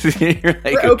 sentences. You're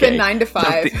like, we're open 9 to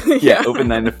 5. Yeah, open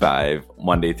 9 to 5,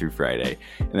 Monday through Friday.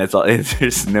 And that's all.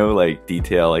 There's no like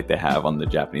detail like they have on the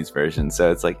Japanese version.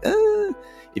 So it's like,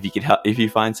 if you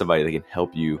find somebody that can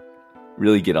help you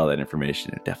really get all that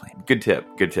information. Definitely. Good tip.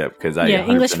 Because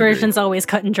English version's always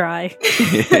cut and dry.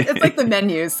 It's like the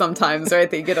menus sometimes, right?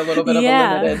 That you get a little bit of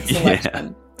a limited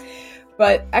selection. Yeah.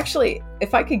 But actually,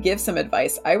 if I could give some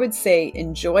advice, I would say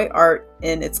enjoy art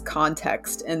in its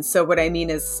context. And so what I mean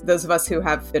is those of us who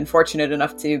have been fortunate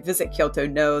enough to visit Kyoto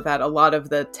know that a lot of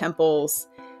the temples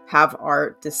have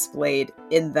art displayed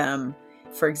in them.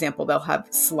 For example, they'll have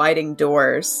sliding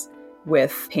doors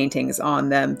with paintings on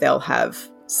them. They'll have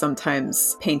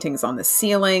sometimes paintings on the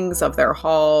ceilings of their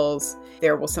halls.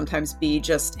 There will sometimes be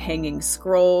just hanging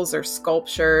scrolls or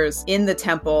sculptures in the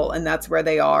temple, and that's where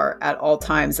they are at all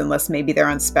times, unless maybe they're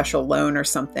on special loan or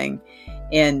something.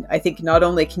 And I think not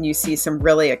only can you see some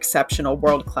really exceptional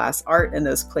world-class art in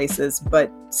those places, but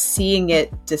seeing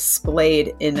it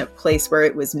displayed in a place where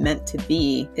it was meant to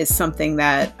be is something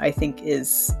that I think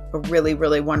is a really,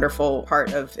 really wonderful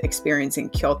part of experiencing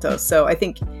Kyoto. So I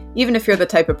think even if you're the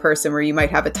type of person where you might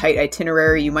have a tight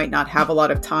itinerary, you might not have a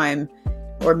lot of time,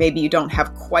 or maybe you don't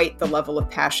have quite the level of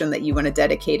passion that you want to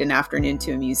dedicate an afternoon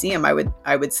to a museum, I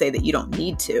would say that you don't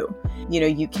need to.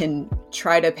 You can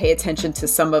try to pay attention to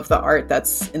some of the art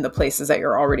that's in the places that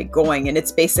you're already going. And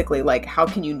it's basically like, how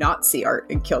can you not see art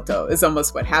in Kyoto is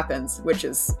almost what happens, which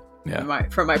is,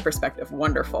 from my perspective,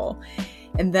 wonderful.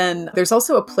 And then there's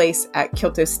also a place at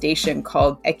Kyoto Station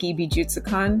called Eki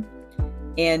Bijutsukan.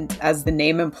 And as the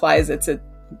name implies, it's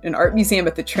an art museum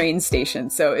at the train station.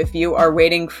 So if you are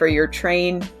waiting for your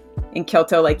train in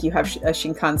Kyoto, like you have a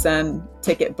Shinkansen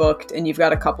ticket booked and you've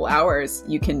got a couple hours,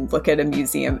 you can look at a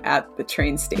museum at the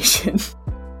train station.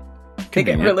 They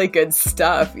get really good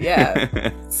stuff.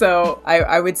 Yeah. So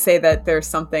I would say that there's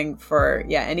something for,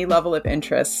 any level of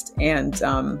interest and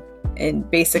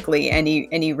basically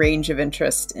any range of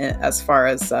interest as far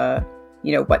as,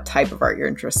 what type of art you're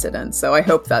interested in. So I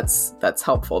hope that's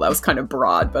helpful. That was kind of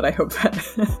broad, but I hope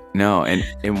that. No,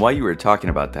 and while you were talking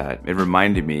about that, it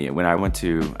reminded me when I went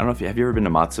to, I don't know if have you ever been to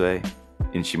Matsue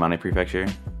in Shimane Prefecture?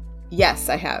 Yes,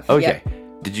 I have. Okay.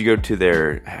 Yep. Did you go to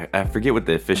their, I forget what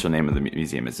the official name of the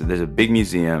museum is. There's a big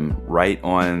museum right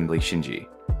on Lake Shinji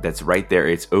that's right there.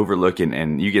 It's overlooking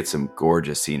and you get some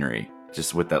gorgeous scenery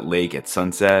just with that lake at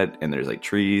sunset, and there's like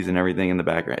trees and everything in the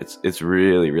background. It's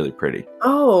really, really pretty.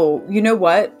 Oh, you know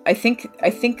what? I think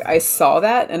I saw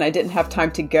that and I didn't have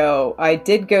time to go. I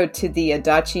did go to the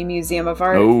Adachi Museum of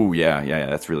Art. Oh, yeah,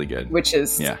 that's really good. Which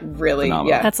is really,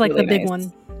 phenomenal. That's like really the big nice.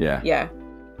 One. Yeah. Yeah.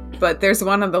 But there's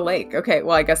one on the lake. Okay,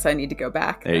 well, I guess I need to go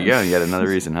back. There you go. You got another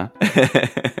reason, huh?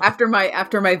 After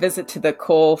my visit to the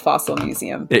Coal Fossil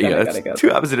Museum. There you go. That's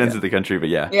two opposite ends of the country, but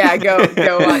yeah. Yeah, go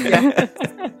on. Yeah.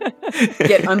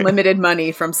 Get unlimited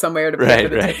money from somewhere to pay for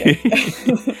the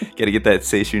ticket. Got to get that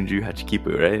Seishunju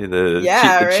Hachikipu, right?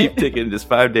 The cheap ticket in just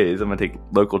 5 days. I'm going to take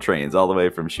local trains all the way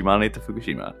from Shimane to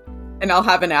Fukushima. And I'll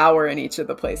have an hour in each of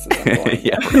the places I'm going.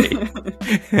 Yeah,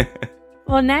 right.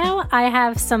 Well, now I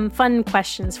have some fun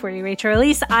questions for you, Rachel. At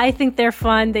least I think they're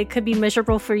fun. They could be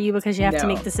miserable for you because you have to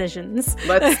make decisions.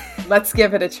 Let's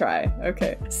give it a try.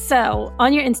 Okay. So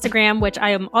on your Instagram, which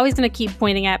I am always going to keep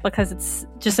pointing at because it's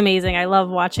just amazing. I love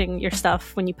watching your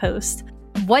stuff when you post.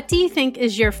 What do you think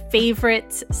is your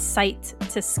favorite site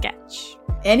to sketch?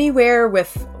 Anywhere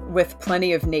with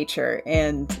plenty of nature,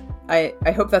 and I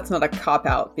hope that's not a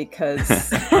cop-out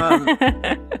because,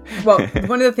 well,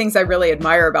 one of the things I really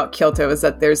admire about Kyoto is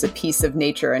that there's a piece of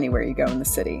nature anywhere you go in the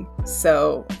city.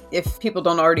 So if people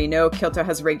don't already know, Kyoto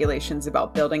has regulations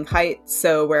about building height.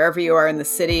 So wherever you are in the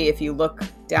city, if you look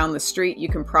down the street, you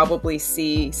can probably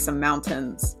see some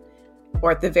mountains,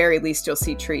 or at the very least, you'll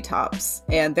see treetops.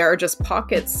 And there are just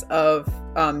pockets of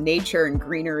nature and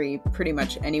greenery pretty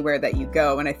much anywhere that you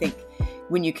go. And I think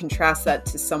when you contrast that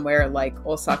to somewhere like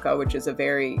Osaka, which is a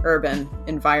very urban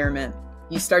environment,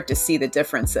 you start to see the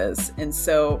differences. And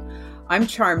so I'm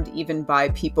charmed even by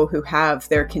people who have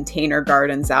their container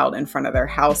gardens out in front of their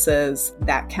houses.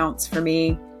 That counts for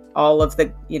me. All of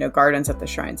the, gardens at the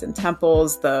shrines and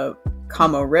temples, the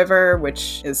Kamo River,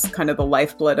 which is kind of the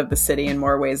lifeblood of the city in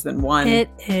more ways than one. It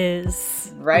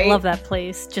is. Right? I love that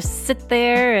place. Just sit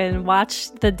there and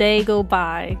watch the day go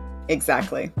by.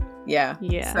 Exactly. Yeah.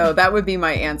 Yeah. So that would be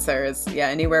my answer is,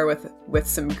 anywhere with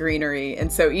some greenery.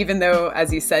 And so even though,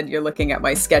 as you said, you're looking at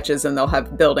my sketches and they'll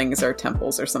have buildings or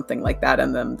temples or something like that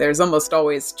in them, there's almost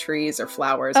always trees or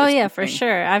flowers. Oh, yeah, for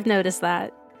sure. I've noticed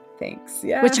that. Thanks.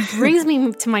 Yeah. Which brings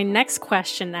me to my next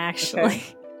question, actually. Okay.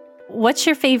 What's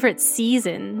your favorite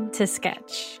season to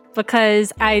sketch?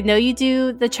 Because I know you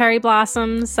do the cherry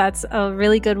blossoms. That's a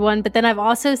really good one. But then I've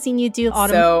also seen you do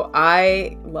autumn. So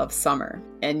I love summer.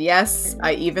 And yes,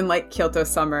 I even like Kyoto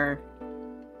summer.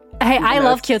 Hey, I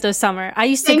love Kyoto summer. I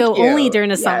used to go only during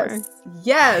the summer.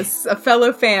 Yes, a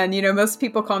fellow fan. You know, most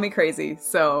people call me crazy,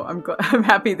 so I'm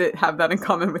happy to have that in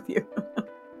common with you.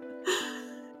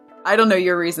 I don't know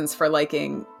your reasons for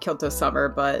liking Kyoto summer,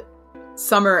 but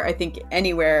summer, I think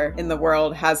anywhere in the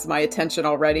world has my attention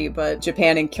already, but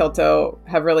Japan and Kyoto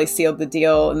have really sealed the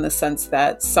deal in the sense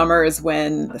that summer is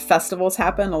when the festivals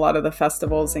happen. A lot of the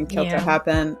festivals in Kyoto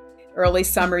happen. Early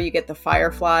summer, you get the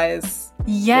fireflies.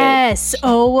 Yes.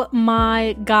 Oh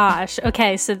my gosh.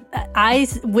 Okay, so I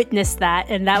witnessed that,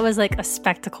 and that was like a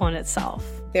spectacle in itself.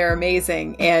 They're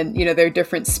amazing. And, you know, there are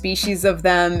different species of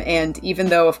them. And even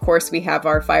though, of course, we have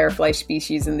our firefly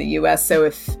species in the US, so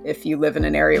if you live in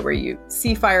an area where you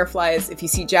see fireflies, if you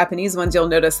see Japanese ones, you'll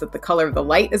notice that the color of the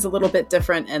light is a little bit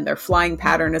different and their flying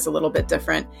pattern is a little bit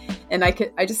different. And I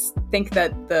just think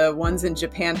that the ones in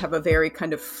Japan have a very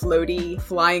kind of floaty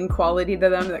flying quality to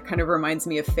them that kind of reminds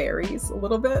me of fairies a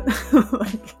little bit.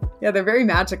 They're very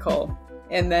magical.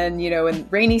 And then, you know, in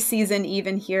rainy season,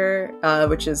 even here,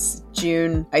 which is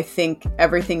June, I think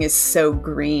everything is so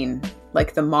green.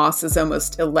 Like the moss is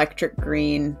almost electric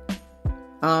green.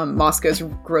 Moss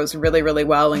grows really, really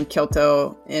well in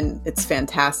Kyoto, and it's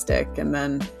fantastic. And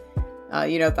then,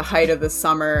 you know, at the height of the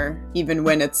summer, even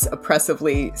when it's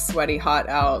oppressively sweaty hot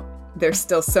out, there's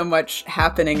still so much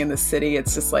happening in the city.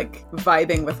 It's just like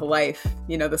vibing with life.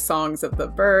 You know, the songs of the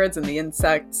birds and the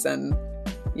insects and,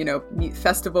 you know,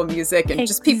 festival music and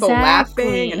just people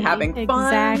laughing and having fun.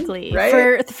 Exactly.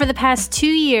 Right? For the past 2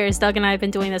 years, Doug and I have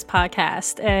been doing this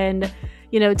podcast, and,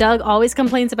 you know, Doug always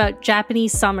complains about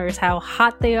Japanese summers, how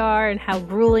hot they are and how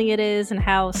grueling it is and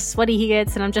how sweaty he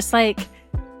gets. And I'm just like,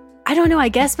 I don't know, I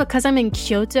guess because I'm in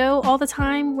Kyoto all the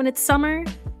time when it's summer,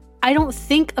 I don't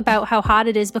think about how hot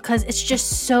it is because it's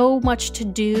just so much to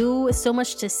do, so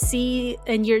much to see,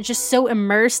 and you're just so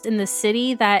immersed in the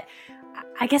city that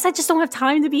I guess I just don't have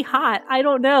time to be hot. I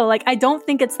don't know. Like, I don't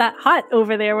think it's that hot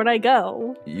over there when I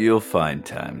go. You'll find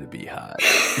time to be hot.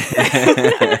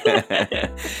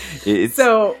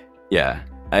 Yeah.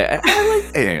 I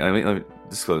like, hey, let me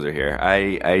disclosure here.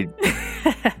 I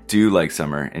do like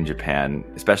summer in Japan,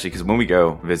 especially because when we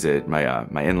go visit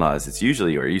my in-laws, it's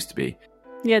usually, or it used to be,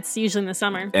 yeah, it's usually in the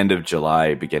summer. End of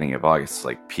July, beginning of August,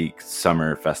 like peak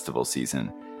summer festival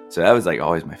season. So that was like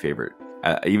always my favorite.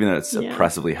 Even though it's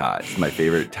oppressively hot, it's my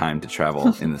favorite time to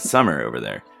travel in the summer over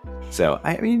there. So,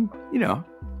 I mean, you know,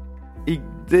 it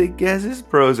has its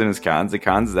pros and its cons. The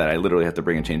cons is that I literally have to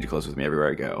bring a change of clothes with me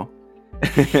everywhere I go.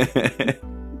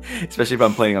 Especially if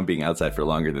I'm planning on being outside for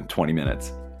longer than 20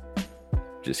 minutes.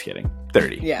 Just kidding.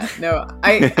 30. Yeah, no,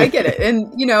 I get it.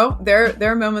 And, you know, there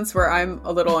are moments where I'm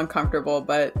a little uncomfortable,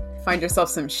 but find yourself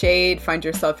some shade, find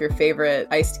yourself your favorite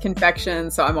iced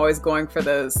confection. So I'm always going for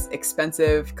those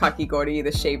expensive kakigori,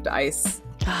 the shaved ice.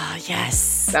 Oh,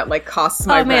 yes. That like costs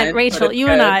my rent. Oh man, Rachel, you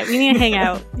good. And I, we need to hang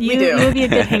out. You would be a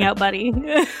good hangout buddy.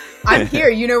 I'm here.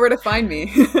 You know where to find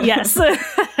me. Yes.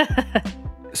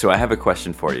 So I have a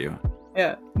question for you.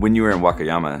 Yeah. When you were in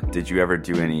Wakayama, did you ever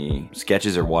do any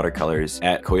sketches or watercolors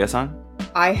at Koyasan?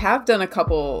 I have done a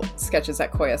couple sketches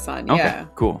at Koyasan. Yeah. Okay,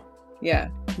 cool. Yeah.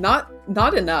 Not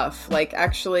enough. Like,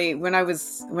 actually, when I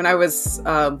was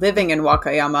living in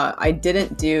Wakayama, I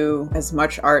didn't do as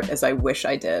much art as I wish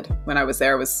I did. When I was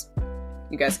there,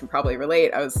 you guys can probably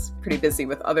relate, I was pretty busy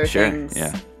with other things.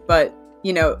 Yeah. But,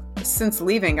 you know, since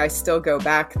leaving, I still go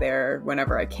back there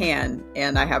whenever I can,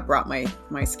 and I have brought my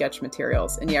sketch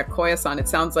materials. And yeah, Koyasan, it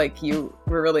sounds like you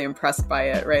were really impressed by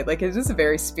it, right? Like, it is a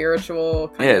very spiritual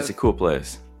kind of it's a cool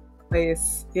place.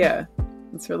 Yeah.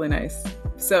 It's really nice.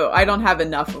 So I don't have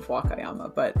enough of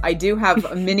Wakayama, but I do have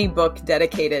a mini book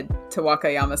dedicated to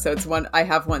Wakayama. So it's one I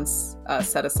have one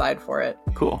set aside for it.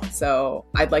 Cool. So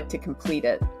I'd like to complete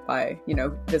it by, you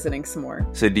know, visiting some more.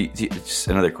 So just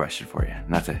another question for you,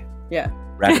 not to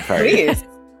rapid fire. Please.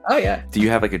 Oh yeah. Do you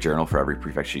have like a journal for every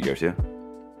prefecture you go to?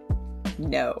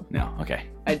 No. Okay.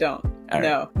 I don't. All right.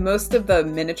 No. Most of the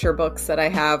miniature books that I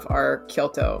have are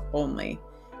Kyoto only.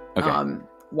 Okay.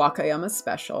 Wakayama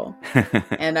special.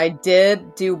 And I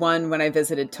did do one when I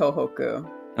visited Tohoku.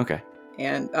 Okay.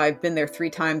 And I've been there 3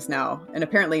 times now. And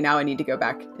apparently now I need to go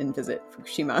back and visit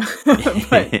Fukushima.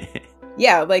 But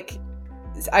yeah, like,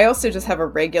 I also just have a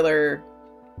regular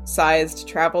sized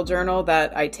travel journal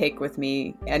that I take with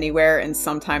me anywhere. And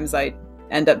sometimes I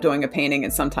end up doing a painting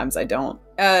and sometimes I don't.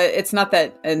 It's not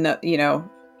that, you know,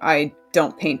 I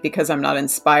don't paint because I'm not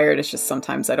inspired. It's just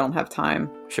sometimes I don't have time.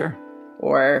 Sure.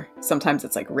 Or sometimes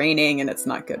it's like raining and it's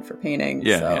not good for painting.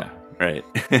 Yeah, right.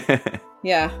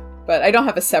 Yeah, but I don't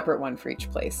have a separate one for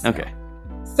each place. Okay.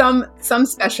 Some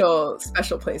special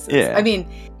places. Yeah. I mean,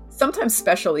 sometimes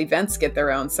special events get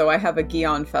their own. So I have a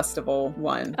Gion Festival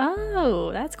one.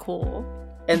 Oh, that's cool.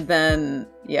 And then,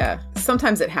 yeah,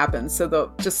 sometimes it happens.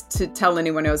 So just to tell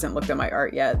anyone who hasn't looked at my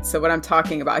art yet. So what I'm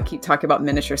talking about, I keep talking about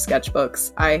miniature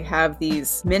sketchbooks. I have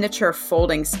these miniature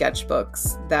folding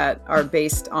sketchbooks that are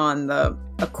based on the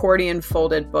accordion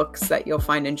folded books that you'll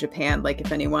find in Japan. Like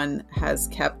if anyone has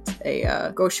kept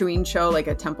a Goshuincho, like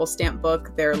a temple stamp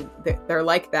book, they're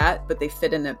like that, but they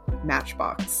fit in a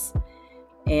matchbox.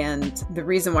 And the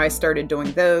reason why I started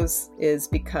doing those is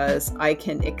because I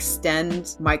can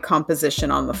extend my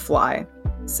composition on the fly.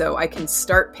 So I can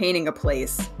start painting a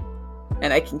place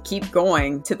and I can keep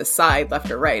going to the side,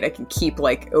 left or right. I can keep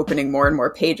like opening more and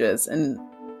more pages and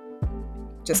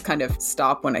just kind of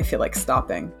stop when I feel like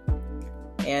stopping.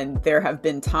 And there have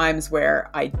been times where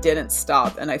I didn't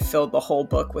stop and I filled the whole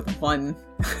book with one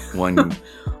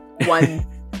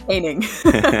painting.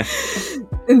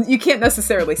 And you can't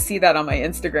necessarily see that on my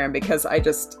Instagram because I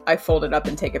fold it up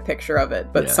and take a picture of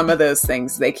it. But some of those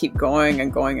things, they keep going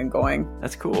and going and going.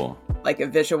 That's cool. Like a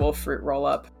visual fruit roll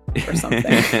up or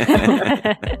something.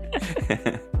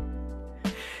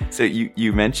 So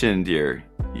you mentioned your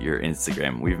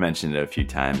Instagram. We've mentioned it a few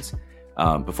times.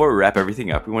 Before we wrap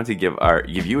everything up, we want to give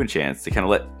you a chance to kind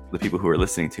of let the people who are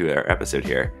listening to our episode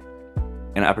here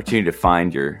an opportunity to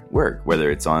find your work,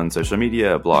 whether it's on social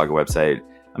media, a blog, a website.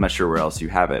 I'm not sure where else you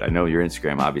have it. I know your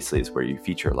Instagram obviously is where you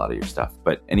feature a lot of your stuff,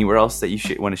 but anywhere else that you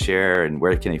want to share, and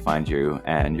where can they find you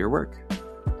and your work?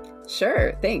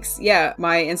 Sure, thanks. Yeah,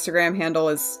 my Instagram handle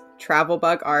is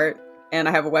travelbugart, and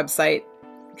I have a website,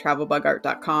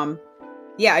 travelbugart.com.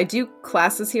 Yeah, I do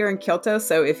classes here in Kyoto,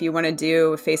 so if you want to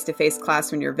do a face-to-face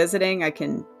class when you're visiting, I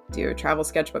can do a travel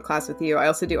sketchbook class with you. I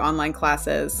also do online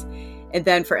classes. And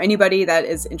then for anybody that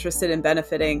is interested in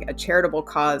benefiting a charitable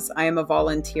cause, I am a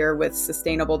volunteer with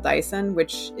Sustainable Daisen,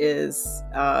 which is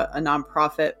a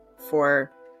nonprofit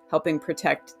for helping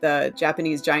protect the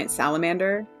Japanese giant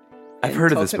salamander. I've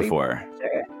heard of this before.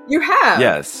 You have?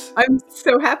 Yes. I'm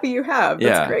so happy you have.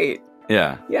 That's great.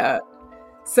 Yeah. Yeah.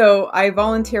 So I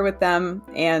volunteer with them,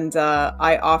 and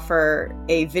I offer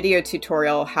a video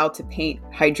tutorial how to paint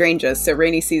hydrangeas. So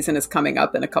rainy season is coming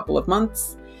up in a couple of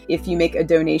months. If you make a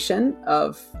donation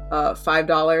of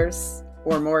 $5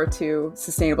 or more to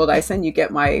Sustainable Daisen, you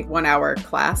get my 1-hour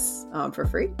class for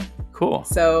free. Cool.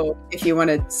 So if you want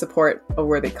to support a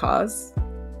worthy cause,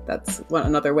 that's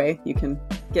another way you can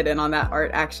get in on that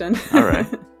art action. All right.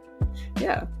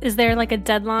 Yeah. Is there like a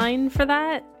deadline for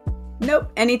that?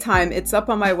 Nope. Anytime. It's up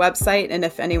on my website. And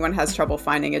if anyone has trouble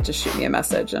finding it, just shoot me a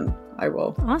message and I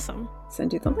will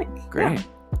send you the link. Great. Yeah.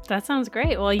 That sounds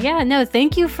great. Well,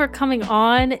 thank you for coming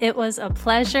on. It was a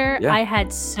pleasure. Yeah. I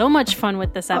had so much fun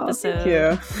with this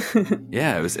episode. Thank you.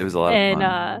 Yeah, it was a lot of fun.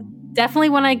 And definitely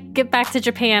when I get back to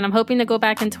Japan, I'm hoping to go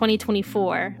back in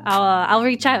 2024. I'll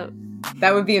reach out.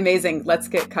 That would be amazing. Let's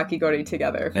get kakigori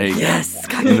together. There you yes,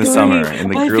 go. In the summer, in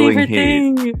the grueling heat.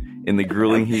 Thing. In the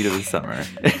grueling heat of the summer.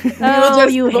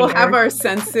 We'll have our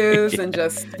sensus and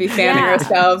just be fanning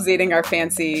ourselves, eating our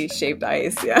fancy shaved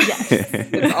ice. Yeah. Yes.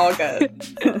 It's all good.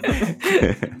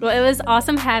 Well, it was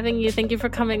awesome having you. Thank you for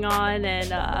coming on.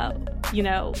 And,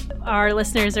 our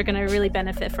listeners are going to really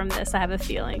benefit from this, I have a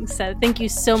feeling. So thank you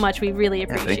so much. We really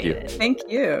appreciate it. Thank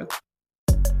you.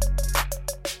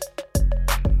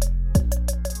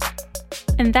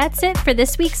 And that's it for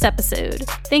this week's episode.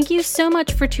 Thank you so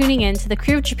much for tuning in to the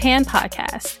Crew of Japan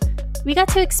podcast. We got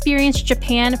to experience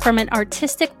Japan from an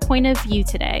artistic point of view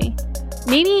today.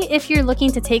 Maybe if you're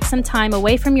looking to take some time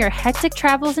away from your hectic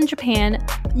travels in Japan,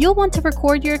 you'll want to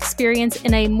record your experience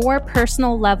in a more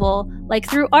personal level, like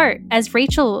through art, as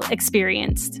Rachel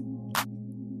experienced.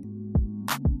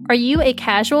 Are you a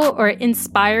casual or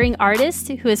inspiring artist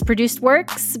who has produced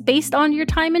works based on your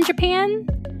time in Japan?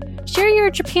 Share your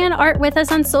Japan art with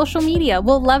us on social media.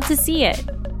 We'll love to see it.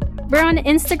 We're on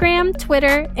Instagram,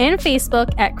 Twitter, and Facebook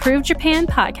at Crew of Japan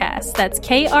Podcast. That's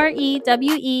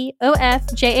KREWEOFJAPAN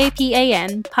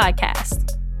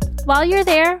Podcast. While you're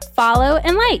there, follow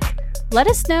and like. Let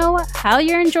us know how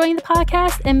you're enjoying the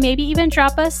podcast, and maybe even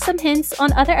drop us some hints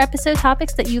on other episode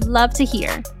topics that you'd love to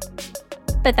hear.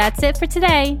 But that's it for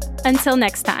today. Until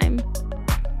next time.